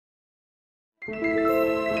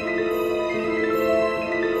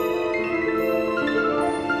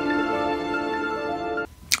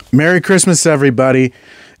Merry Christmas, everybody.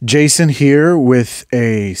 Jason here with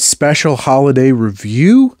a special holiday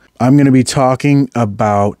review. I'm going to be talking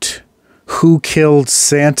about Who Killed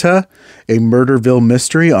Santa, a Murderville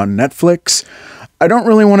mystery on Netflix. I don't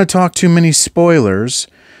really want to talk too many spoilers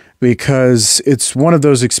because it's one of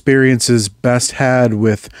those experiences best had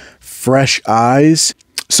with fresh eyes.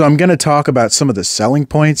 So I'm going to talk about some of the selling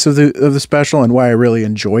points of the special and why I really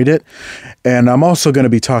enjoyed it. And I'm also going to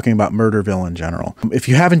be talking about Murderville in general. If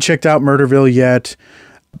you haven't checked out Murderville yet,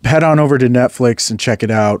 head on over to Netflix and check it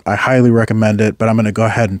out. I highly recommend it, but I'm going to go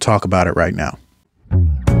ahead and talk about it right now.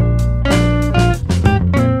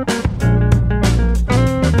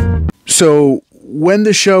 So when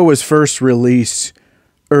the show was first released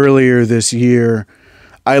earlier this year,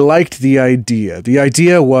 I liked the idea. The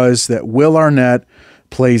idea was that Will Arnett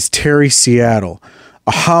plays Terry Seattle,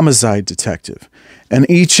 a homicide detective. And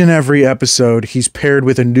each and every episode, he's paired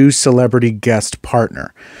with a new celebrity guest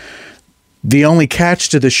partner. The only catch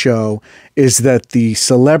to the show is that the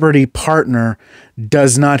celebrity partner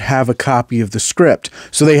does not have a copy of the script,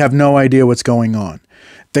 so they have no idea what's going on.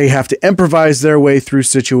 They have to improvise their way through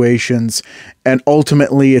situations, and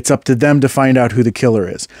ultimately it's up to them to find out who the killer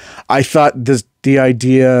is. I thought the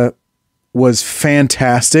idea was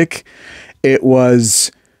fantastic. It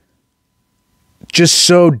was just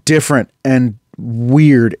so different and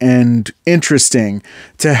weird and interesting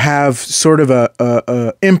to have sort of a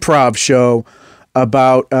improv show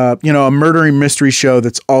about a murdering mystery show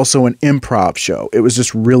that's also an improv show. It was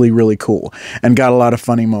just really, really cool and got a lot of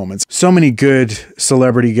funny moments. So many good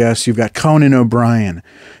celebrity guests. You've got Conan O'Brien,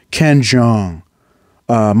 Ken Jeong,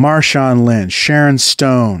 Marshawn Lynch, Sharon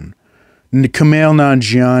Stone, Kumail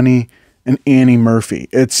Nanjiani, and Annie Murphy.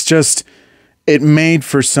 It made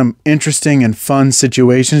for some interesting and fun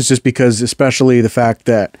situations just because, especially the fact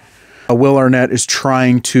that Will Arnett is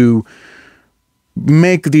trying to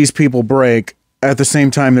make these people break at the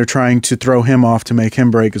same time they're trying to throw him off to make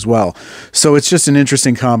him break as well. So it's just an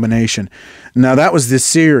interesting combination. Now, that was this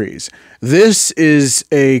series. This is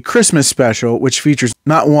a Christmas special, which features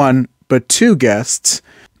not one, but two guests.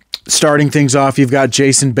 Starting things off, you've got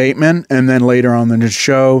Jason Bateman, and then later on in the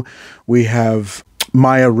show, we have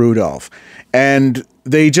Maya Rudolph. And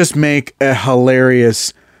they just make a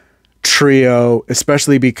hilarious trio,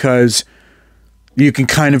 especially because you can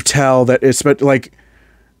kind of tell that it's like,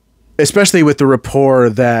 especially with the rapport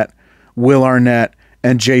that Will Arnett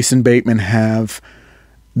and Jason Bateman have,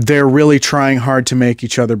 they're really trying hard to make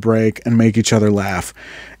each other break and make each other laugh.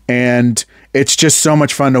 And it's just so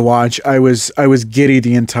much fun to watch. I was giddy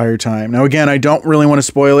the entire time. Now, again, I don't really want to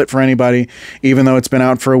spoil it for anybody, even though it's been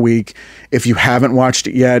out for a week. If you haven't watched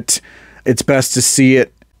it yet, it's best to see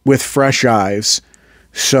it with fresh eyes.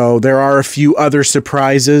 So there are a few other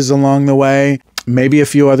surprises along the way, maybe a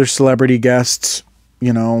few other celebrity guests,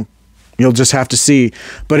 you'll just have to see.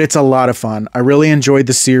 But it's a lot of fun. I really enjoyed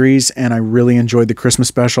the series, and I really enjoyed the Christmas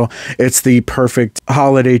special. It's the perfect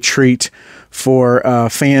holiday treat for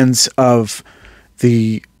fans of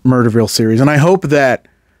the Murderville series. And I hope that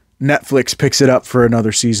Netflix picks it up for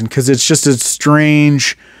another season, because it's just a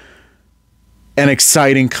strange and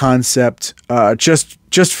exciting concept, just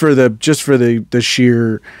for the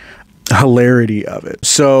sheer hilarity of it.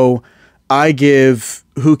 So I give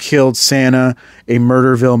Who Killed Santa, a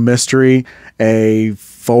Murderville mystery, a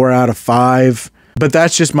 4 out of 5. But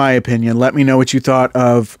that's just my opinion. Let me know what you thought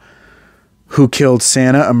of Who Killed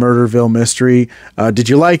Santa, a Murderville mystery. Did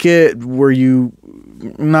you like it? Were you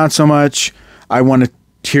not so much? I want to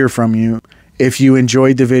hear from you. If you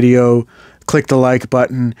enjoyed the video, click the like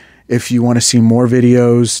button. If you want to see more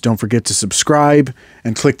videos, don't forget to subscribe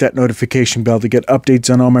and click that notification bell to get updates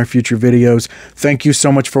on all my future videos. Thank you so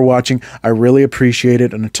much for watching. I really appreciate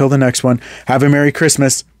it. And until the next one, have a Merry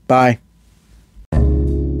Christmas. Bye.